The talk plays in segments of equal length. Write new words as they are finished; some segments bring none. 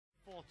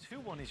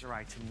421 is your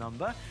item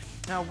number.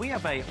 Now, we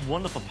have a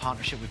wonderful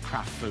partnership with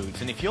Kraft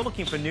Foods, and if you're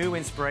looking for new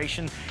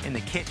inspiration in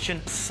the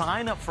kitchen,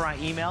 sign up for our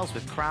emails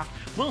with Kraft.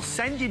 We'll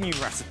send you new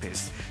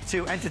recipes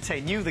to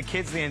entertain you, the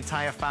kids, the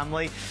entire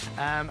family,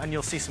 and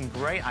you'll see some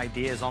great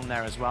ideas on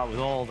there as well with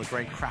all the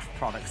great Kraft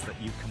products that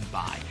you can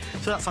buy.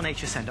 So that's on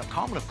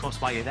hsn.com, and of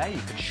course, while you're there,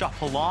 you can shop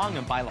along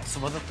and buy lots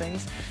of other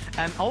things.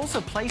 And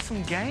also play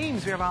some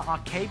games. We have our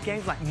arcade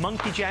games like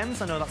Monkey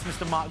Gems. I know that's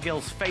Mr. Mark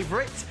Gill's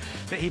favourite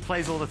that he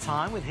plays all the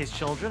time with his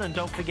children. And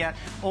don't forget,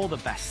 all the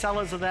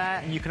bestsellers are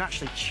there, and you can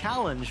actually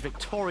challenge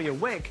Victoria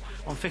Wick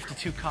on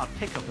 52-card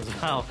pickup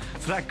as well.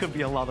 So that could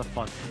be a lot of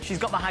fun. She's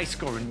got the high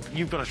score, and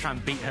you've got to try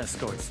and beat her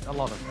score. It's a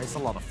lot of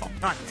fun.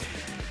 All right,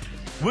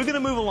 we're going to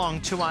move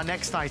along to our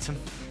next item.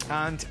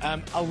 And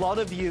a lot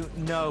of you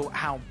know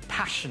how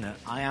passionate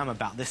I am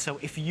about this, so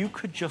if you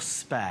could just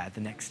spare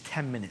the next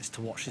 10 minutes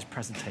to watch this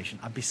presentation,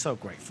 I'd be so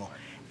grateful.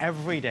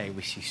 Every day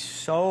we see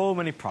so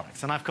many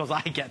products, and of course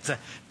I get to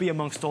be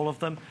amongst all of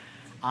them.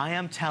 I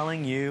am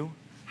telling you,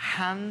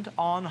 hand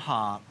on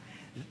heart,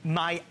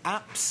 my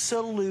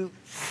absolute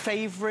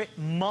favourite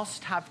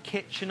must-have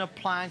kitchen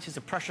appliance is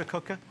a pressure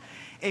cooker.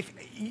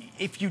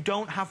 If you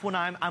don't have one,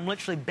 I'm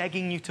literally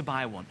begging you to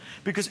buy one.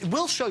 Because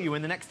we'll show you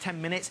in the next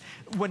 10 minutes,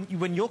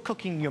 when you're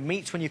cooking your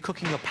meats, when you're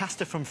cooking your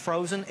pasta from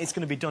frozen, it's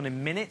going to be done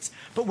in minutes.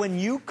 But when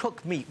you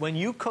cook meat, when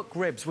you cook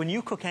ribs, when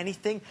you cook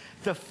anything,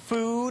 the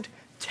food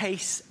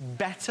tastes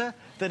better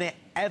than it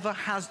ever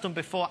has done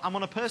before. I'm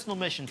on a personal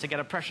mission to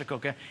get a pressure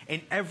cooker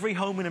in every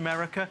home in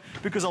America,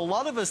 because a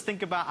lot of us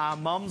think about our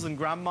mums and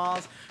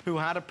grandmas who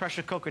had a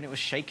pressure cooker and it was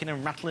shaking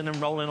and rattling and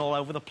rolling all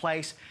over the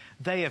place.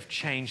 They have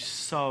changed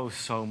so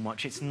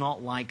much. It's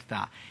not like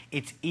that.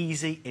 It's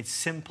easy, it's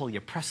simple.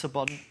 You press a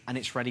button and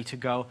it's ready to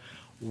go.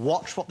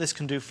 Watch what this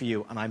can do for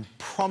you, and I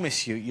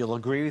promise you, you'll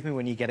agree with me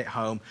when you get it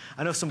home.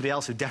 I know somebody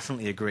else who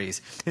definitely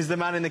agrees. Is the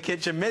man in the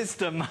kitchen,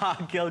 Mr.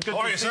 Mark Gill. Good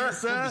to see you, sir.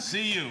 Good to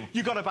see you.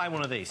 You got to buy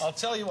one of these. I'll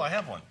tell you, I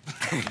have one.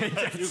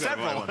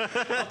 Several.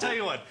 I'll tell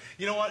you what.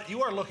 You know what?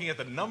 You are looking at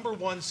the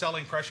 #1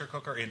 selling pressure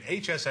cooker in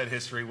HSN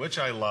history, which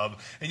I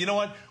love. And you know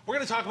what? We're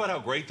going to talk about how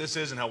great this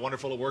is and how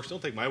wonderful it works. Don't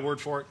take my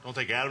word for it. Don't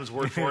take Adam's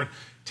word for it.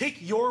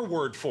 Take your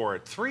word for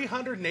it.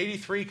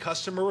 383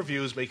 customer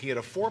reviews, making it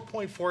a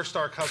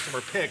 4.4-star customer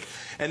pick.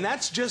 And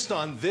that's just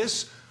on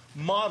this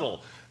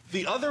model.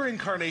 The other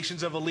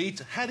incarnations of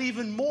Elite had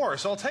even more.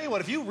 So I'll tell you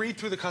what, if you read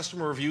through the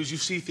customer reviews, you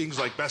see things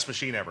like best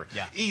machine ever,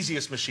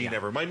 easiest machine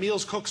ever, my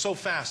meals cook so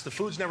fast, the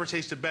food's never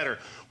tasted better.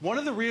 One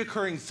of the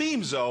reoccurring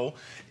themes, though,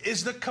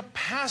 is the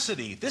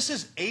capacity. This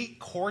is 8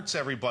 quarts,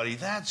 everybody.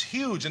 That's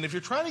huge. And if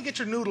you're trying to get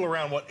your noodle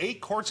around what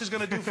 8 quarts is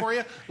going to do for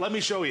you, let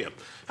me show you.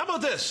 How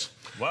about this?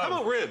 Wow. How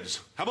about ribs?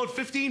 How about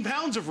 15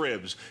 pounds of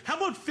ribs? How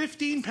about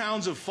 15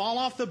 pounds of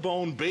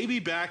fall-off-the-bone, baby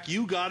back,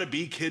 you gotta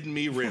be kidding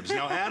me ribs?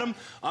 Now, Adam,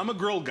 I'm a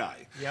grill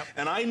guy.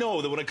 And I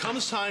know that when it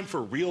comes time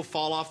for real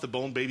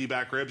fall-off-the-bone, baby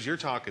back ribs, you're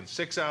talking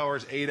 6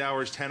 hours, 8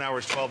 hours, 10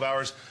 hours, 12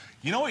 hours.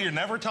 You know what you're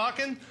never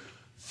talking?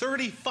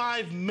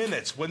 35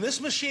 minutes. When this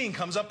machine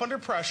comes up under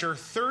pressure,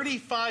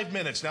 35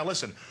 minutes. Now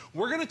listen,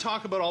 we're going to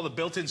talk about all the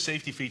built-in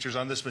safety features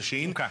on this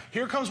machine.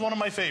 Here comes one of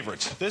my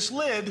favorites. This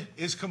lid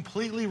is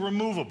completely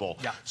removable.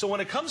 So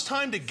when it comes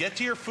time to get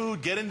to your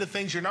food, get into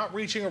things, you're not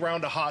reaching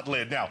around a hot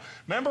lid. Now,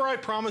 remember I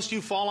promised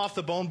you fall off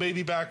the bone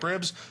baby back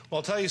ribs? Well,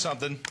 I'll tell you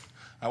something.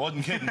 I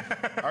wasn't kidding.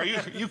 Are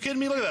you kidding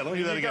me? Look at that. Let me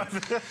do that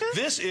again.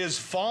 This is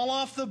fall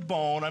off the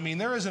bone. I mean,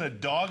 there isn't a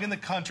dog in the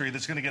country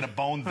that's going to get a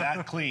bone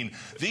that clean.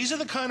 These are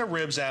the kind of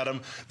ribs, Adam,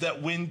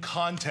 that win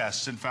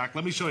contests. In fact,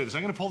 let me show you this.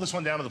 I'm going to pull this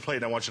one down to the plate,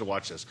 and I want you to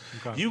watch this.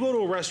 You go to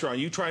a restaurant,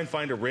 you try and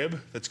find a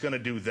rib that's going to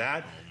do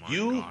that.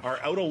 You are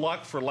out of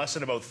luck for less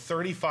than about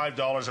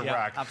 $35 a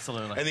rack.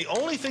 Absolutely. And the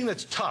only thing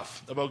that's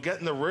tough about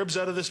getting the ribs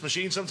out of this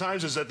machine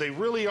sometimes is that they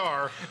really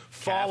are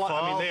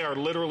I mean, they are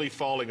literally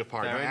falling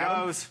apart. There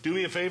now, Adam, do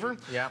me a favor.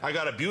 I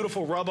got a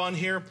beautiful rub on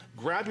here.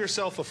 Grab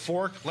yourself a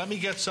fork. Let me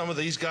get some of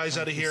these guys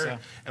out of here.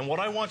 And what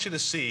I want you to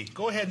see,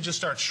 go ahead and just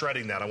start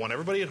shredding that. I want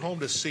everybody at home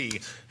to see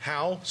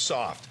how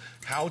soft,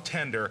 how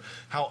tender,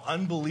 how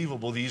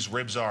unbelievable these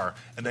ribs are.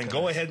 And then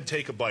go ahead and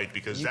take a bite,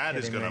 because that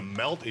is going to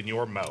melt in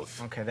your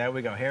mouth. Okay, there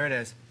we go. Here it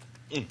is.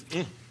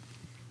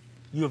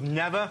 You have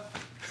never...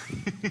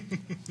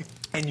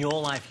 In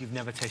your life, you've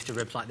never tasted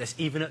ribs like this.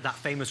 Even at that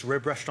famous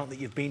rib restaurant that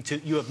you've been to,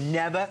 you have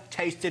never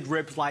tasted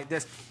ribs like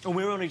this. And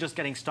we're only just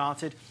getting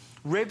started.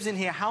 Ribs in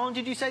here. How long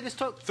did you say this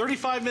took?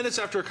 35 minutes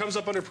after it comes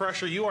up under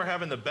pressure, you are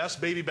having the best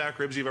baby back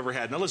ribs you've ever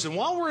had. Now listen,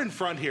 while we're in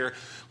front here,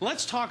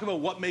 let's talk about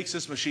what makes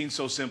this machine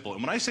so simple.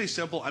 And when I say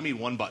simple, I mean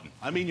one button.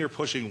 I mean you're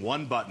pushing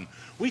one button.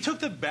 We took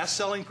the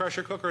best-selling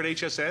pressure cooker at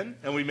HSN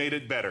and we made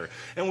it better.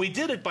 And we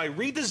did it by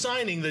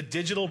redesigning the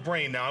digital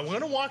brain. Now I'm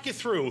going to walk you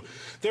through.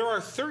 There are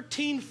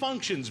 13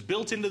 functions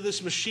built into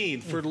this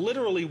machine for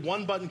literally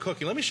one-button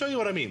cooking. Let me show you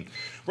what I mean.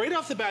 Right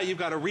off the bat, you've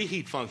got a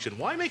reheat function.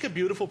 Why make a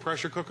beautiful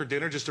pressure cooker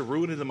dinner just to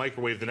ruin it in the microwave?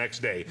 microwave the next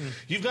day.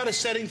 You've got a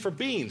setting for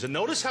beans, and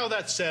notice how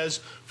that says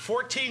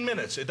 14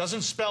 minutes. It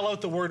doesn't spell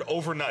out the word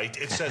overnight.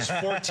 It says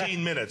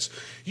 14 minutes.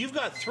 You've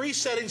got 3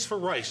 settings for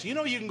rice. You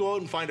know you can go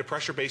out and find a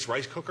pressure-based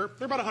rice cooker.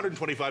 They're about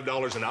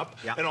 $125 and up,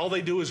 and all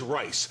they do is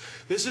rice.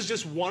 This is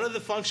just one of the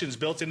functions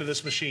built into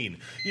this machine.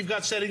 You've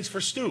got settings for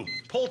stew,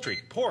 poultry,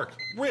 pork,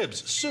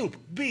 ribs, soup,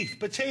 beef,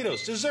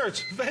 potatoes,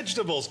 desserts,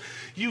 vegetables.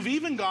 You've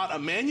even got a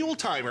manual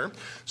timer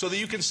so that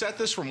you can set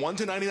this from 1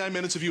 to 99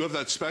 minutes if you have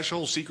that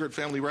special secret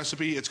family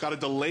recipe. It's got a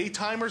delay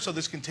timer so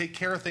this can take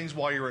care of things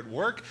while you're at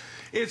work.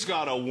 It's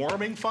got a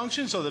warming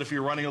function so that if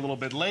you're running a little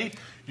bit late,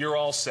 you're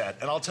all set.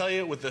 And I'll tell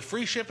you, with the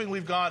free shipping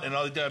we've got, and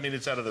I mean,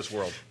 it's out of this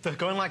world. They're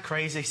going like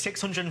crazy.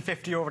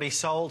 650 already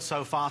sold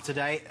so far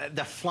today.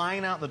 They're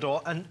flying out the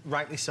door, and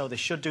rightly so. They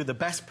should do. The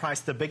best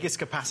price, the biggest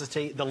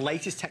capacity, the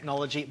latest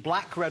technology,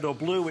 black, red or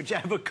blue,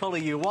 whichever colour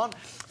you want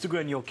to go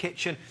in your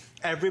kitchen.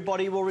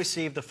 Everybody will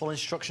receive the full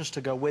instructions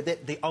to go with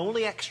it. The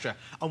only extra,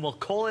 and we'll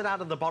call it out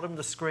at the bottom of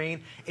the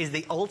screen, is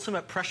the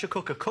Ultimate Pressure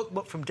Cooker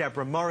Cookbook from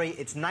Deborah Murray.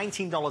 It's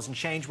 $19 and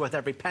change, worth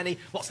every penny.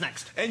 What's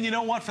next? And you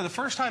know what? For the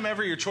first time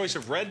ever, your choice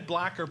of red,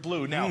 black, or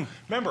blue. Now,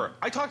 remember,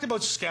 I talked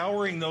about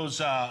scouring those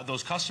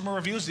customer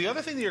reviews. The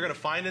other thing that you're going to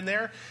find in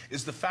there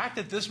is the fact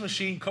that this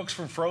machine cooks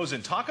from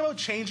frozen. Talk about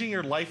changing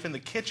your life in the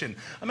kitchen.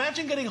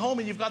 Imagine getting home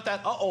and you've got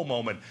that uh-oh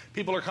moment.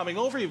 People are coming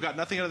over, you've got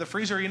nothing out of the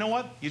freezer. You know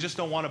what? You just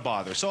don't want to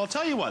bother. So I'll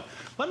tell you what.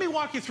 Let me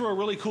walk you through a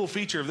really cool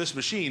feature of this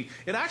machine.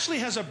 It actually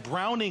has a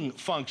browning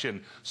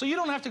function, so you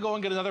don't have to go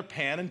and get another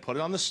pan and put it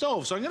on the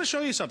stove. So I'm going to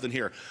show you something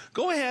here.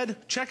 Go ahead,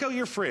 check out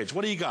your fridge.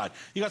 What do you got?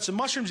 You got some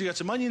mushrooms, you got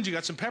some onions, you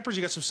got some peppers,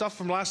 you got some stuff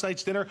from last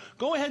night's dinner.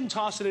 Go ahead and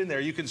toss it in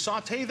there. You can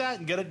saute that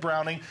and get it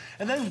browning,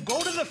 and then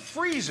go to the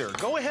freezer.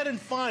 Go ahead and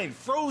find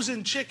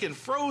frozen chicken,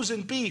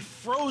 frozen beef,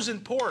 frozen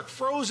pork,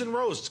 frozen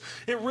roasts.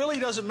 It really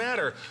doesn't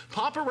matter.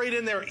 Pop it right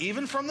in there,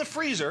 even from the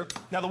freezer.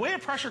 Now, the way a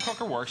pressure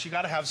cooker works, you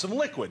got to have some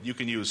liquid. You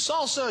can use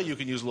salsa, you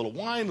can use a little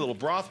wine, a little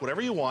broth,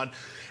 whatever you want.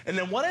 And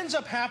then what ends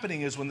up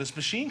happening is when this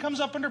machine comes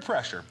up under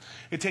pressure,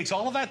 it takes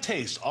all of that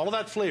taste, all of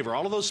that flavor,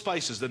 all of those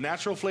spices, the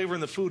natural flavor in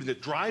the food, and it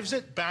drives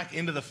it back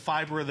into the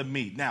fiber of the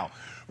meat. Now,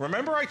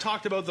 remember I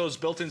talked about those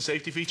built-in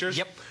safety features?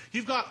 Yep.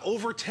 You've got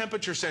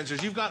over-temperature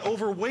sensors. You've got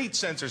overweight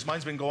sensors.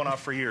 Mine's been going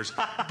off for years.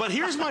 But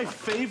here's my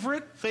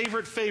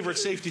favorite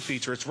safety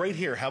feature. It's right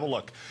here. Have a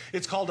look.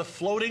 It's called a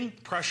floating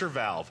pressure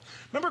valve.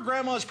 Remember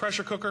Grandma's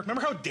pressure cooker?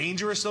 Remember how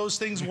dangerous those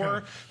things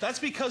were? That's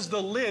because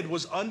the lid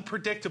was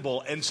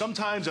unpredictable, and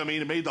sometimes, I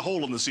mean, it made the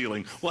hole in the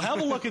ceiling. Well,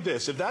 have a look at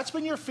this. If that's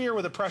been your fear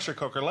with a pressure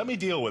cooker, let me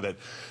deal with it.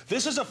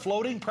 This is a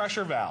floating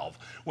pressure valve.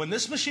 When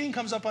this machine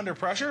comes up under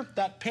pressure,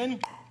 that pin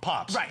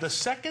pops. Right. The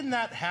second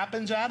that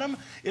happens, Adam,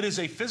 it is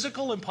a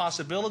physical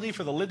impossibility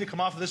for the lid to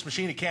come off of this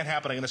machine. It can't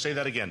happen. I'm going to say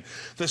that again.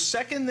 The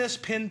second this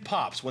pin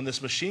pops, when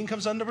this machine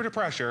comes under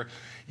pressure,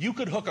 you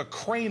could hook a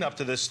crane up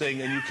to this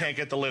thing and you can't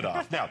get the lid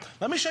off. Now,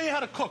 let me show you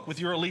how to cook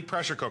with your Elite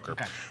pressure cooker.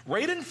 Okay.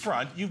 Right in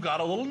front, you've got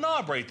a little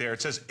knob right there.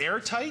 It says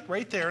airtight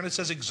right there, and it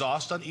says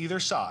exhaust on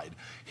either side.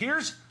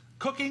 Here's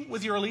cooking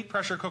with your Elite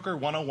pressure cooker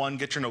 101.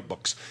 Get your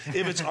notebooks.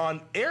 If it's on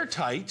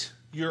airtight,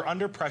 you're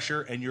under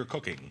pressure and you're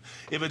cooking.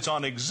 If it's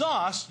on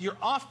exhaust, you're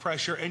off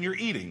pressure and you're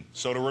eating.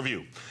 So to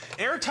review.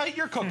 Airtight,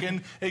 you're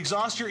cooking.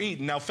 Exhaust, you're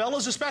eating. Now,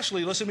 fellas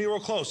especially, listen to me real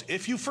close.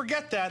 If you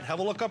forget that, have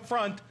a look up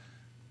front.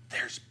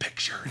 There's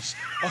pictures.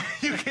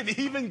 You can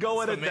even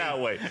go at it that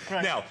way.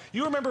 Right. Now,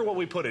 you remember what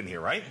we put in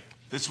here, right?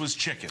 This was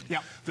chicken.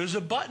 Yep. There's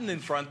a button in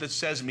front that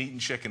says meat and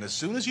chicken. As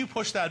soon as you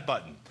push that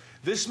button,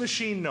 this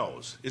machine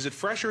knows, is it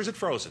fresh or is it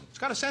frozen? It's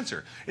got a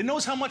sensor. It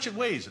knows how much it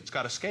weighs. It's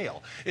got a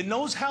scale. It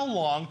knows how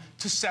long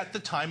to set the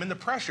time and the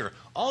pressure.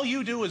 All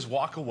you do is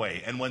walk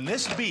away, and when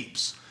this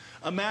beeps,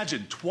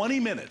 imagine 20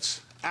 minutes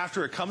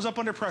after it comes up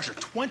under pressure,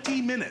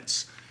 20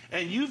 minutes,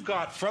 and you've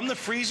got from the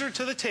freezer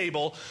to the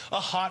table a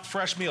hot,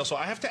 fresh meal. So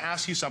I have to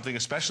ask you something,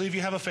 especially if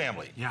you have a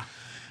family. Yeah.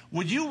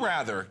 Would you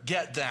rather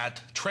get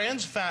that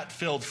trans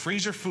fat-filled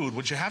freezer food,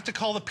 which you have to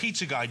call the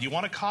pizza guy? You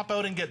want to cop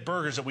out and get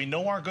burgers that we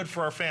know aren't good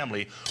for our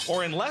family,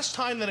 or in less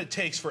time than it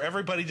takes for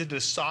everybody to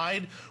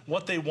decide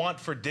what they want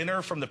for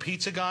dinner from the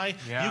pizza guy,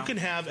 you can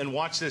have, and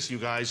watch this, you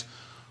guys,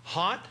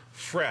 hot,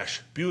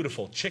 fresh,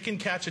 beautiful chicken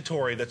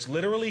cacciatore that's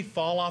literally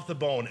fall off the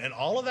bone, and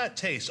all of that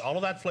taste, all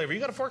of that flavor. You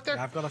got a fork there?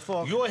 I've got a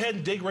fork. Go ahead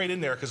and dig right in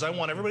there, because I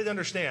want everybody to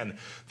understand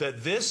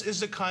that this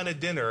is the kind of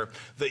dinner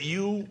that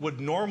you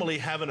would normally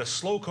have in a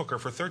slow cooker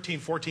for 13,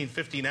 14,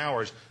 15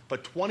 hours,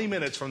 but 20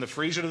 minutes from the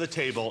freezer to the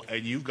table,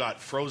 and you've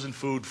got frozen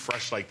food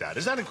fresh like that.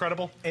 Is that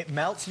incredible? It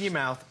melts in your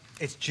mouth.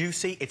 It's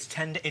juicy, it's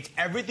tender, it's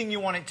everything you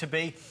want it to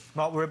be.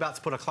 Mark, we're about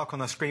to put a clock on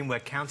the screen. We're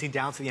counting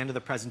down to the end of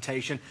the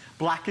presentation.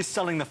 Black is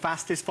selling the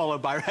fastest,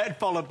 followed by red,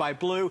 followed by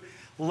blue.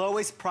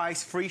 Lowest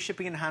price, free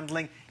shipping and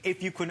handling.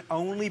 If you can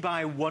only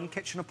buy one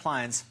kitchen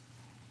appliance,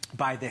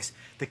 buy this.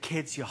 The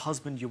kids, your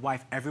husband, your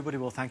wife, everybody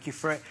will thank you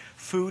for it.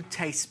 Food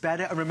tastes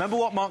better. And remember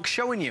what Mark's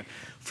showing you.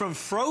 From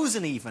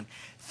frozen even,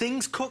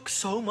 things cook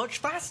so much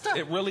faster.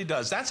 It really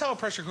does. That's how a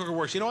pressure cooker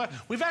works. You know what?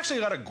 We've actually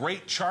got a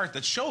great chart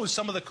that shows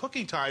some of the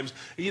cooking times.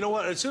 You know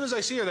what? As soon as I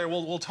see her there,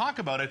 we'll talk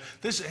about it.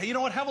 This, you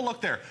know what? Have a look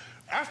there.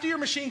 After your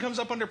machine comes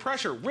up under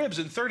pressure, ribs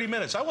in 30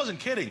 minutes. I wasn't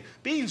kidding.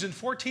 Beans in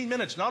 14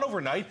 minutes, not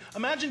overnight.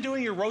 Imagine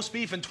doing your roast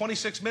beef in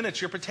 26 minutes,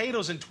 your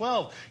potatoes in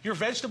 12, your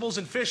vegetables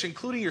and fish,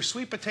 including your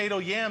sweet potato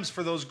yams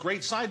for those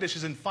great side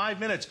dishes in 5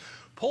 minutes.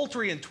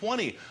 Poultry in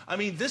 20. I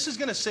mean, this is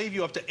going to save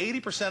you up to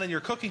 80% in your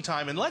cooking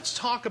time. And let's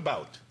talk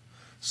about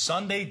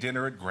Sunday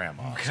dinner at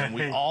Grandma's. Okay. And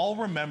we all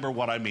remember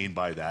what I mean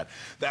by that.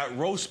 That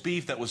roast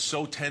beef that was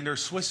so tender,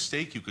 Swiss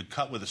steak you could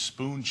cut with a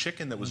spoon,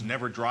 chicken that was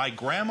never dry.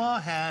 Grandma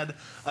had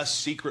a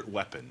secret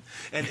weapon,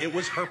 and it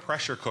was her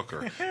pressure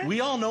cooker. We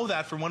all know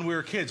that from when we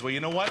were kids. Well, you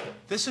know what?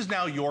 This is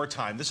now your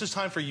time. This is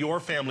time for your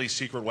family's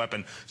secret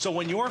weapon. So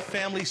when your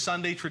family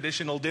Sunday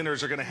traditional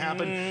dinners are going to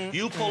happen,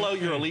 you pull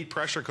out your Elite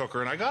pressure cooker.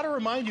 And I got to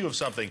remind you of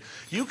something.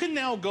 You can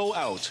now go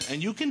out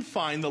and you can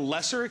find the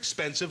lesser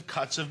expensive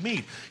cuts of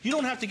meat. You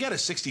don't have to get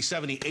a $60,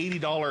 $70,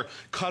 $80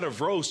 cut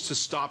of roast to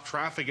stop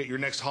traffic at your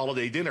next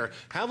holiday dinner.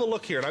 Have a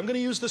look here, and I'm going to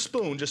use the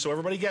spoon just so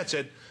everybody gets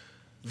it.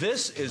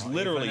 This is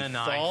literally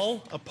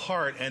fall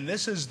apart, and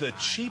this is the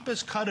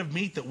cheapest cut of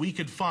meat that we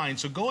could find.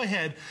 So go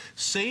ahead,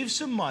 save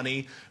some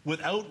money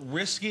without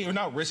risking, or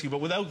not risking, but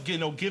without, you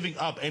know, giving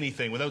up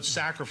anything, without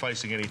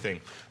sacrificing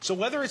anything. So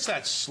whether it's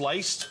that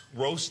sliced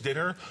roast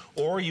dinner,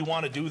 or you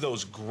want to do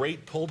those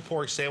great pulled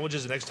pork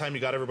sandwiches the next time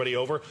you got everybody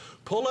over,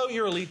 pull out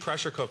your Elite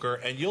pressure cooker,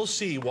 and you'll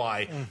see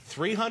why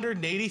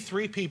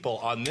 383 people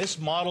on this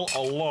model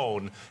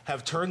alone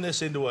have turned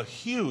this into a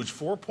huge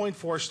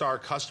 4.4-star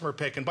customer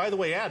pick. And by the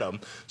way, Adam,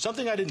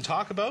 something I didn't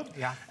talk about.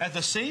 Yeah. At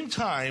the same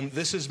time,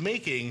 this is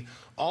making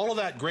all of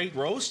that great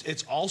roast.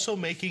 It's also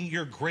making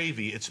your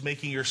gravy. It's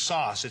making your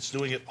sauce. It's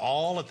doing it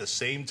all at the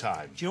same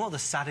time. Do you know what the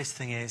saddest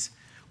thing is?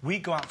 We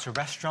go out to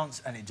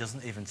restaurants and it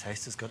doesn't even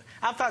taste as good.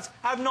 In fact,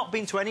 I've not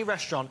been to any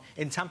restaurant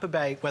in Tampa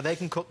Bay where they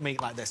can cook meat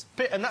like this.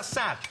 And that's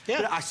sad.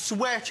 Yeah. But I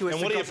swear to you, it's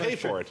and what do you pay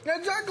for it?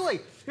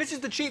 Exactly. This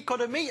is the cheap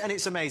cut of meat and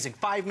it's amazing.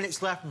 5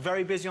 minutes left,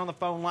 very busy on the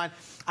phone line.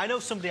 I know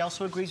somebody else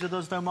who agrees with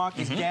us though, Mark.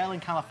 It's Gail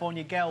in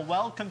California. Gail,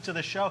 welcome to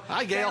the show.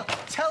 Hi, Gail.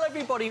 Tell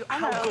everybody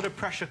how good a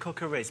pressure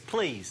cooker is,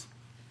 please.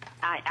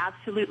 I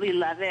absolutely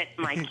love it.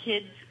 My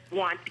kids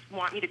want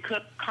me to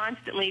cook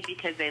constantly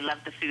because they love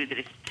the food. That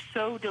is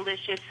so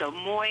delicious, so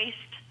moist.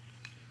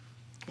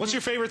 What's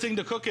your favorite thing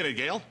to cook in it,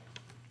 Gail?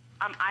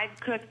 I've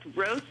cooked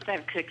roast,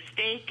 I've cooked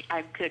steak,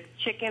 I've cooked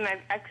chicken,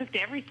 I've cooked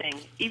everything,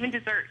 even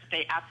desserts.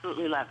 They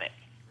absolutely love it.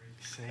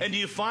 And do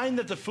you find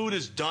that the food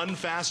is done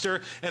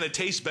faster and it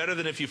tastes better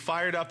than if you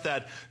fired up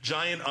that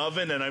giant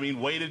oven and, I mean,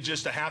 waited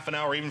just a half an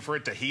hour even for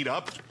it to heat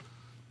up?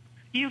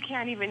 You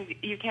can't even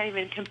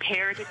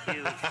compare the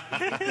two.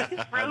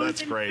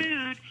 That's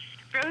great.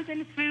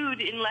 Frozen food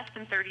in less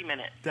than 30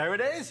 minutes. There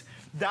it is.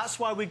 That's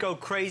why we go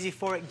crazy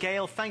for it.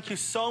 Gail, thank you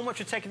so much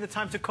for taking the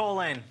time to call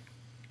in.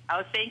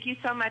 Oh, thank you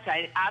so much.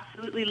 I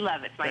absolutely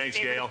love it. It's my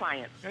favorite Gail.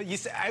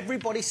 appliance.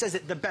 Everybody says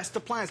it, the best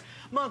appliance.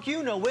 Mark,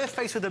 you know, we're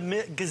faced with a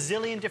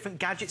gazillion different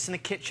gadgets in the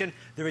kitchen.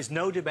 There is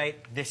no debate.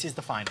 This is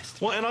the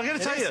finest. Well, and I got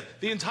to tell you,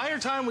 the entire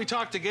time we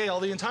talked to Gail,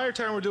 the entire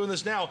time we're doing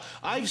this now,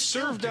 I've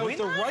served out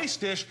the rice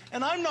dish,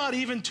 and I'm not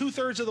even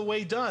 2/3 of the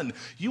way done.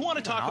 You want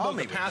to talk about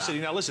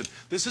capacity. Now, listen,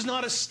 this is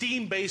not a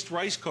steam-based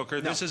rice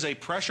cooker. This is a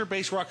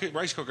pressure-based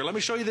rice cooker. Let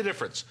me show you the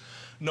difference.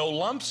 No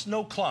lumps,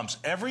 no clumps.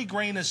 Every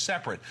grain is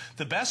separate.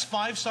 The best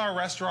 5-star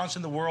restaurants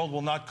in the world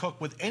will not cook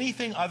with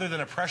anything other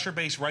than a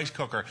pressure-based rice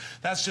cooker.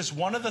 That's just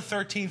one of the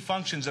 13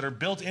 functions that are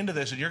built into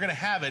this, and you're going to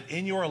have it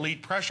in your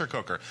Elite pressure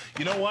cooker.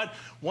 You know what?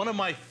 One of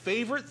my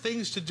favorite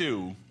things to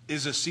do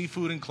is a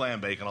seafood and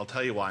clam bake, and I'll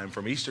tell you why. I'm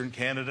from Eastern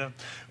Canada.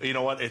 You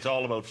know what? It's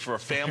all about, for a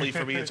family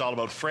for me, it's all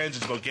about friends.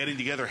 It's about getting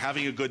together,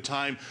 having a good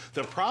time.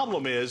 The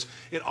problem is,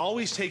 it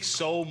always takes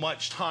so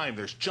much time.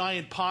 There's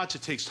giant pots.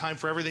 It takes time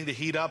for everything to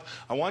heat up.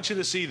 I want you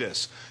to see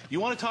this.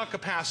 You want to talk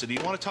capacity.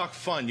 You want to talk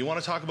fun. You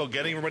want to talk about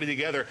getting everybody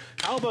together.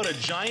 How about a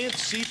giant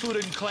seafood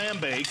and clam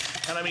bake?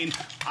 And I mean,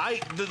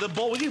 the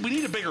bowl, we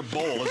need a bigger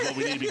bowl is what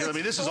we need, because I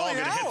mean, this is all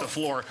going to hit the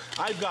floor.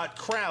 I've got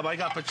crab, I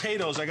got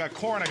potatoes, I got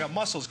corn, I got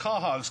mussels,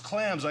 quahogs,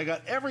 clams, I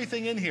got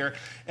everything in here.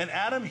 And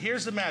Adam,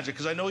 here's the magic,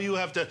 because I know you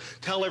have to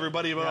tell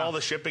everybody about all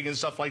the shipping and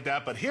stuff like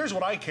that, but here's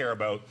what I care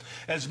about.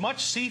 As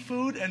much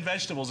seafood and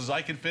vegetables as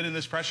I can fit in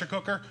this pressure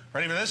cooker.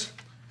 Ready for this?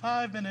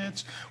 5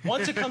 minutes.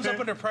 Once it comes up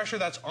under pressure,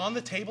 that's on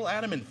the table,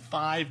 Adam, in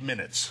 5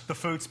 minutes. The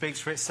food speaks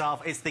for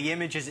itself. It's the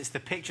images, it's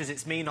the pictures,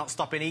 it's me not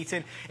stopping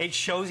eating. It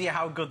shows you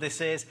how good this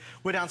is.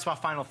 We're down to our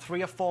final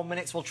 3 or 4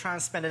 minutes. We'll try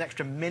and spend an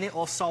extra minute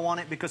or so on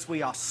it because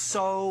we are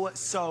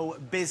so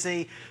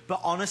busy.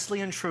 But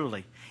honestly and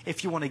truly,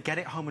 if you want to get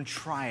it home and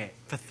try it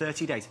for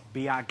 30 days,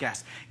 be our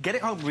guest. Get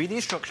it home, read the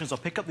instructions, or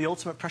pick up the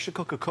Ultimate Pressure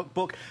Cooker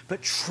Cookbook,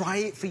 but try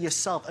it for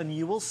yourself, and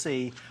you will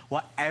see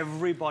what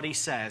everybody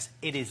says.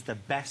 It is the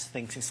best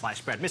thing since tasting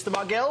sliced bread. Mr.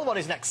 Margill, what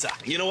is next, sir?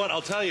 You know what?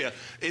 I'll tell you,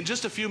 in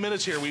just a few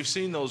minutes here, we've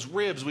seen those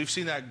ribs. We've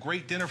seen that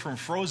great dinner from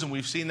Frozen.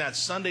 We've seen that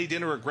Sunday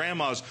dinner at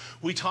Grandma's.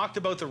 We talked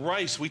about the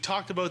rice. We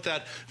talked about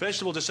that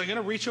vegetable dish. I'm going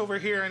to reach over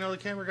here. I know the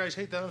camera guys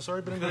hate that. I'm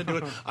sorry, but I'm going to do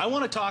it. I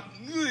want to talk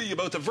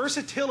about the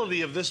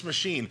versatility of this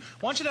machine.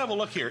 I want you to have a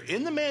look here.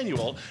 In the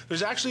manual,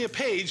 there's actually a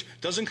page.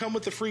 Doesn't come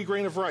with the free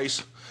grain of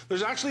rice.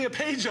 There's actually a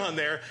page on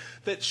there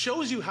that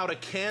shows you how to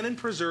can and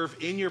preserve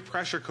in your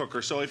pressure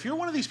cooker. So if you're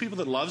one of these people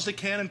that loves to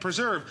can and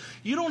preserve,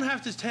 you don't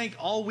have to tank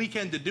all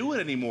weekend to do it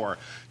anymore.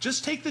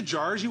 Just take the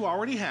jars you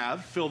already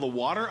have, fill the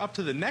water up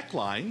to the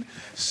neckline,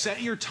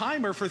 set your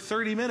timer for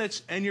 30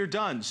 minutes, and you're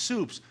done.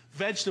 Soups,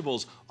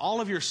 vegetables, all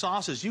of your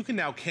sauces, you can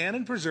now can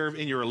and preserve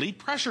in your Elite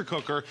pressure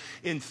cooker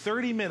in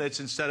 30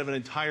 minutes instead of an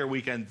entire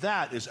weekend.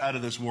 That is out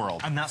of this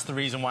world. And that's the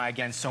reason why,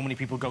 again, so many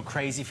people go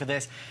crazy for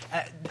this.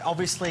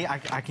 Obviously, I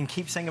can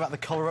keep saying about the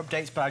color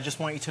updates, but I just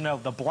want you to know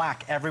the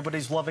black,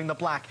 everybody's loving the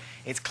black.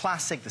 It's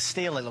classic, the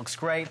steel, it looks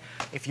great.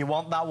 If you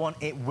want that one,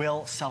 it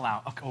will sell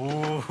out. Okay.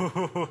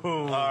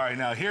 All right,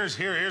 now here's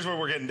what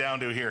we're getting down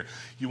to here.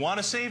 You want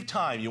to save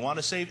time, you want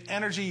to save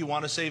energy, you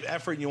want to save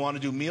effort, and you want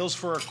to do meals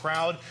for a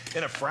crowd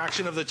in a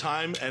fraction of the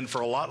time and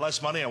for a lot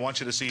less money. I want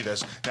you to see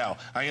this. Now,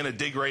 I'm going to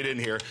dig right in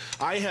here.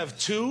 I have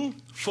 2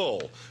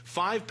 full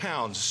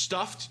 5-pound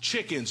stuffed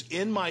chickens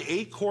in my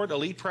 8-quart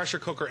Elite pressure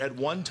cooker at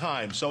one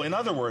time. So in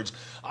other words,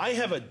 I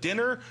have a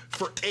dinner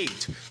for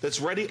 8 that's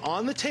ready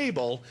on the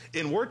table,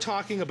 and we're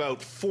talking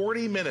about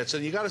 40 minutes.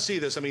 And you got to see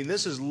this. I mean,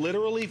 this is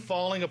literally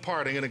falling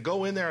apart. I'm going to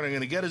go in there and I'm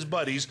going to get his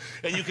buddies,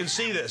 and you can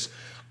see this.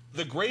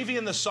 The gravy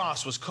and the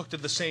sauce was cooked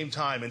at the same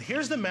time. And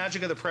here's the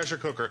magic of the pressure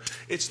cooker.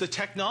 It's the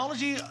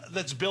technology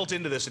that's built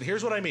into this. And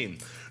here's what I mean.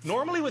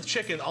 Normally with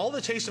chicken, all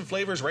the taste and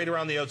flavor is right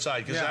around the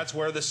outside because that's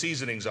where the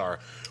seasonings are.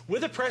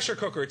 With a pressure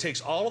cooker, it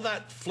takes all of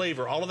that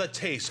flavor, all of that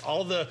taste,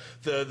 all of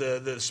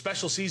the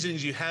special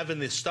seasonings you have in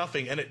the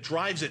stuffing, and it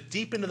drives it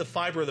deep into the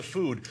fiber of the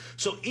food.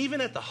 So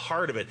even at the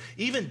heart of it,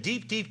 even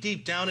deep, deep,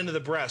 deep down into the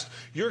breast,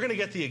 you're going to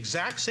get the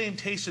exact same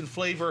taste and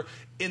flavor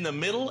in the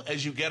middle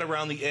as you get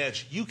around the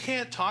edge. You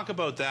can't talk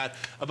about that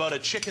about a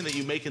chicken that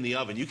you make in the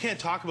oven. You can't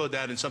talk about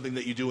that in something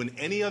that you do in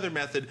any other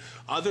method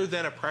other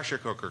than a pressure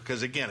cooker,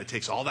 because again, it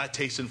takes all that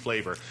taste and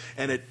flavor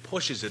and it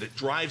pushes it, it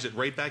drives it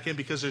right back in,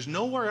 because there's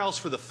nowhere else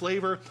for the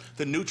flavor,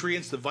 the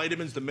nutrients, the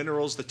vitamins, the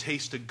minerals, the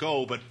taste to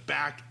go but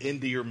back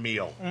into your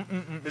meal.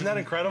 Isn't that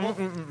incredible?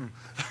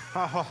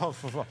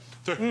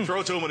 Throw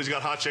it to him when he's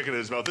got hot chicken in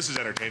his mouth. This is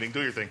entertaining.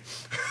 Do your thing.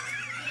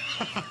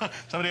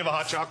 Somebody have a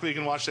hot chocolate you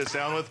can wash this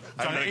down with?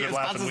 I haven't had a good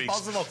laugh in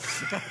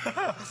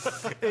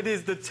weeks. It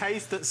is the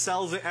taste that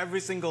sells it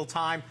every single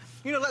time.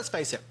 You know, let's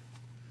face it.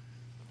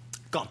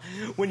 Gone.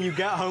 When you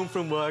get home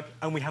from work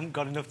and we haven't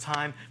got enough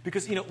time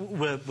because, you know,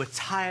 we're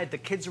tired, the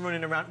kids are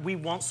running around, we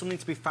want something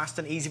to be fast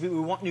and easy, but we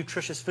want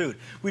nutritious food.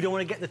 We don't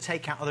want to get the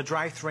takeout or the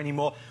drive-thru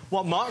anymore.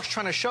 What Mark's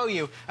trying to show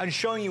you and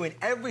showing you in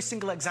every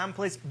single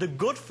example is the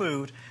good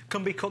food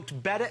can be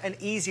cooked better and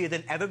easier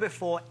than ever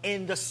before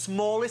in the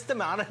smallest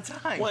amount of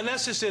time. Well, and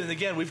that's just it. And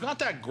again, we've got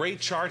that great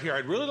chart here.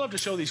 I'd really love to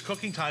show these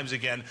cooking times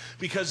again,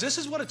 because this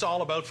is what it's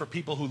all about for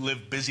people who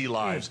live busy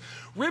lives.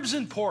 Ribs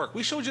and pork.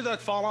 We showed you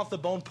that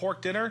fall-off-the-bone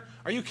pork dinner.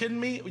 Are you kidding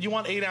me? You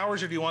want 8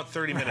 hours or do you want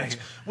 30 minutes?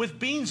 With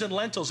beans and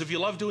lentils, if you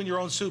love doing your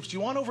own soups, do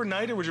you want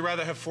overnight or would you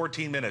rather have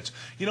 14 minutes?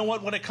 You know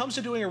what? When it comes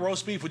to doing a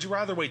roast beef, would you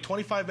rather wait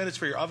 25 minutes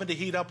for your oven to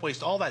heat up,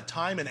 waste all that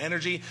time and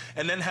energy,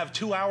 and then have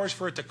 2 hours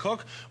for it to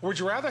cook? Or would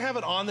you rather have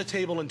it on the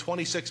table in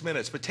 26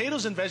 minutes?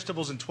 Potatoes and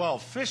vegetables in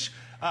 12.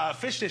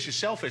 Fish dishes,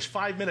 shellfish,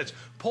 5 minutes.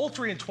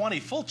 Poultry in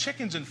 20. Full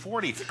chickens in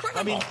 40.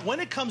 I mean,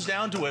 when it comes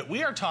down to it,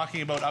 we are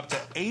talking about up to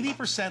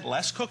 80%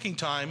 less cooking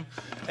time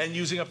and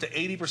using up to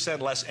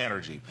 80% less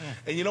energy.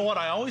 And you know what?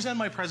 I always end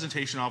my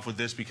presentation off with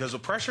this, because a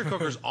pressure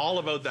cooker is all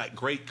about that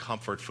great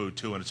comfort food,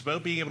 too. And it's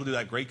about being able to do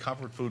that great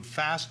comfort food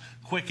fast,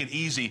 quick, and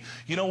easy.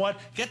 You know what?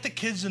 Get the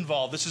kids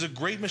involved. This is a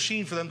great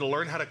machine for them to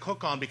learn how to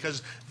cook on,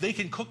 because they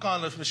can cook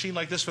on a machine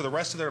like this for the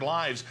rest of their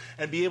lives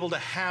and be able to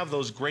have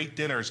those great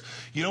dinners.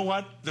 You know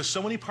what? There's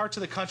so many parts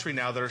of the country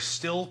now that are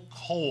still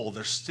cold.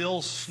 They're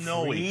still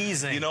snowy.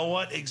 Freezing. You know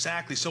what?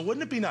 Exactly. So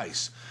wouldn't it be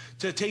nice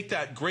to take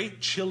that great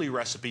chili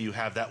recipe you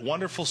have, that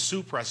wonderful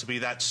soup recipe,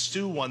 that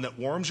stew one that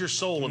warms your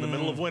soul in the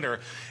middle of winter,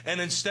 and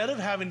instead of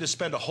having to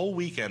spend a whole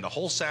weekend, a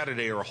whole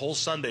Saturday or a whole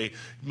Sunday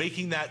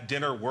making that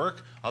dinner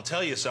work, I'll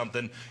tell you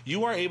something,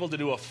 you are able to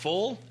do a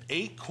full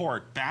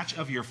 8-quart batch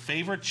of your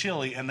favorite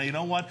chili, and you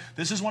know what?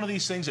 This is one of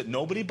these things that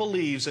nobody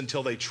believes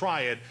until they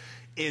try it.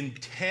 In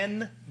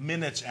 10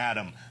 minutes,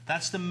 Adam.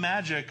 That's the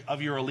magic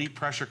of your Elite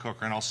pressure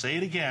cooker. And I'll say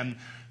it again,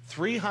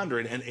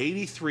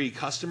 383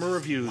 customer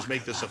reviews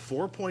make this a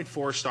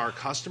 4.4-star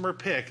customer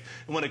pick.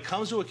 And when it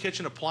comes to a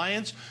kitchen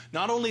appliance,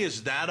 not only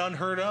is that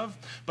unheard of,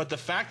 but the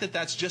fact that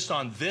that's just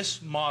on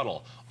this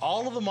model.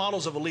 All of the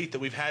models of Elite that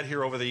we've had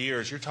here over the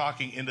years, you're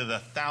talking into the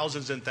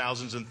thousands and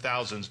thousands and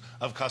thousands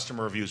of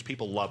customer reviews.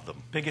 People love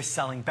them. Biggest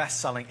selling, best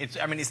selling.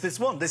 I mean, it's this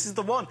one. This is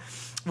the one.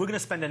 We're going to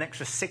spend an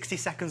extra 60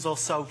 seconds or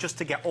so just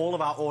to get all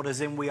of our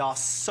orders in. We are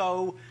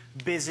so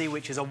busy,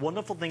 which is a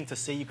wonderful thing to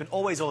see. You can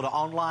always order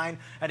online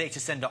at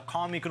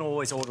hsn.com. You can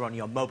always order on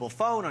your mobile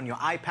phone, on your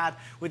iPad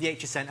with the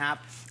HSN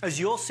app. As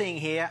you're seeing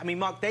here, I mean,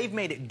 Mark, they've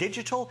made it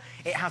digital.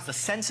 It has the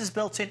sensors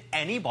built in.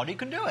 Anybody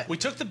can do it. We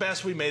took the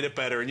best, we made it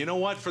better. And you know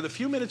what? For the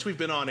few minutes we've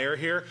been on air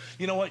here,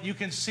 you know what? You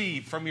can see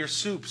from your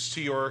soups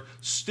to your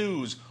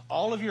stews,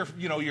 all of your,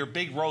 your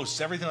big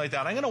roasts, everything like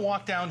that. I'm going to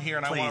walk down here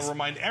and I want to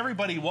remind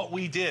everybody what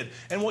we did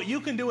and what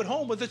you can do at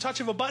home with the touch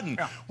of a button.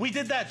 Yeah. We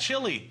did that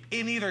chili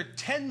in either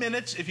 10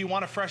 minutes if you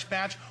want a fresh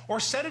batch, or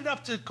set it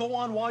up to go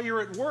on while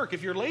you're at work.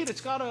 If you're late,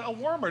 it's got a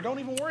warmer. Don't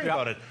even worry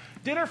about it.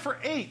 Dinner for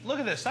 $8. Look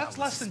at this. That's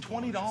less than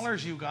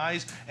 $20, you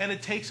guys, and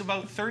it takes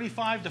about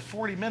 35 to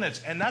 40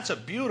 minutes, and that's a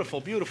beautiful,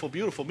 beautiful,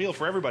 beautiful meal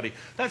for everybody.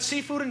 That's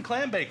seafood and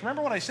clam bake.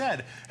 Remember what I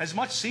said? As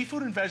much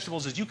seafood and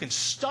vegetables as you can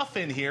stuff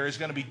in here is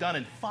going to be done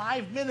in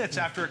 5 minutes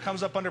after it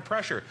comes up under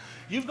pressure.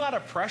 You've got a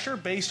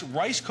pressure-based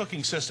rice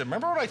cooking system.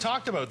 Remember what I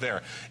talked about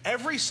there?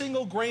 Every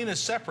single grain is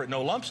separate.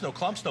 No lumps, no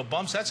clumps, no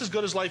bumps. That's as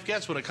good as life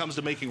gets when it comes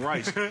to making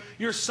rice.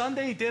 Your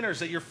Sunday dinners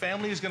that your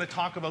family is going to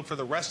talk about for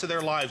the rest of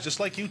their lives, just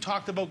like you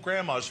talked about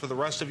grandma's for the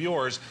rest of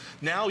yours.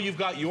 Now you've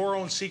got your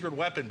own secret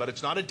weapon, but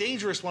it's not a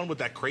dangerous one with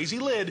that crazy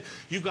lid.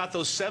 You've got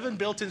those 7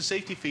 built-in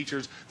safety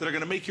features that are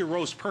going to make your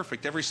roast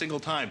perfect every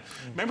single time.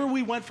 Remember,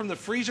 we went from the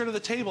freezer to the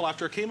table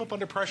after it came up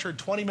under pressure in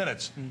 20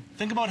 minutes.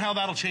 Think about how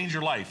that'll change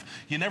your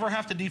life. You never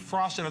have to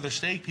defrost another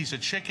steak, piece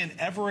of chicken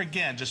ever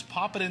again. Just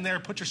pop it in there,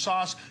 put your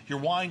sauce, your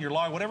wine, your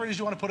lard, whatever it is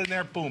you want to put in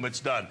there, boom, it's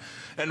done.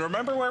 And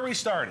remember where we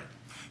started.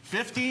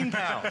 15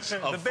 pounds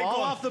of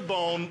fall off the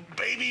bone,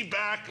 baby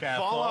back,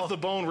 fall off the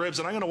bone ribs.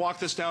 And I'm going to walk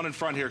this down in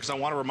front here because I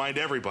want to remind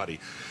everybody.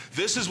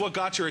 This is what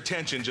got your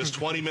attention just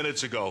 20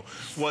 minutes ago,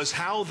 was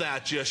how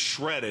that just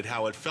shredded,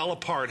 how it fell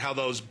apart, how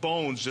those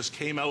bones just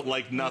came out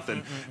like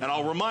nothing. And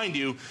I'll remind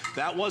you,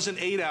 that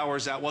wasn't 8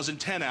 hours, that wasn't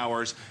 10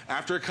 hours.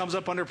 After it comes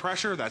up under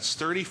pressure, that's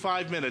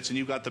 35 minutes, and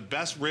you've got the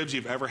best ribs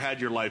you've ever had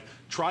in your life.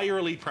 Try your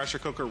Elite pressure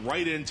cooker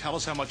right in. Tell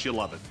us how much you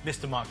love it.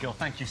 Mr. Mark Gill,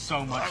 thank you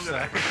so much,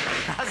 sir.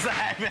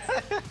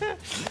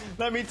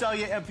 Let me tell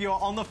you, if you're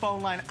on the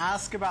phone line,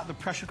 ask about the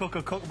pressure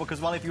cooker cookbook as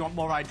well if you want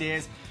more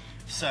ideas.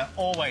 Sir,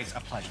 always a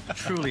pleasure,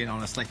 truly and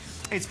honestly.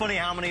 It's funny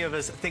how many of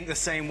us think the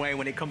same way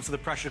when it comes to the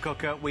pressure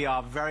cooker. We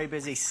are very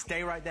busy.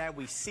 Stay right there.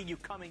 We see you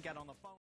coming. Get on the phone.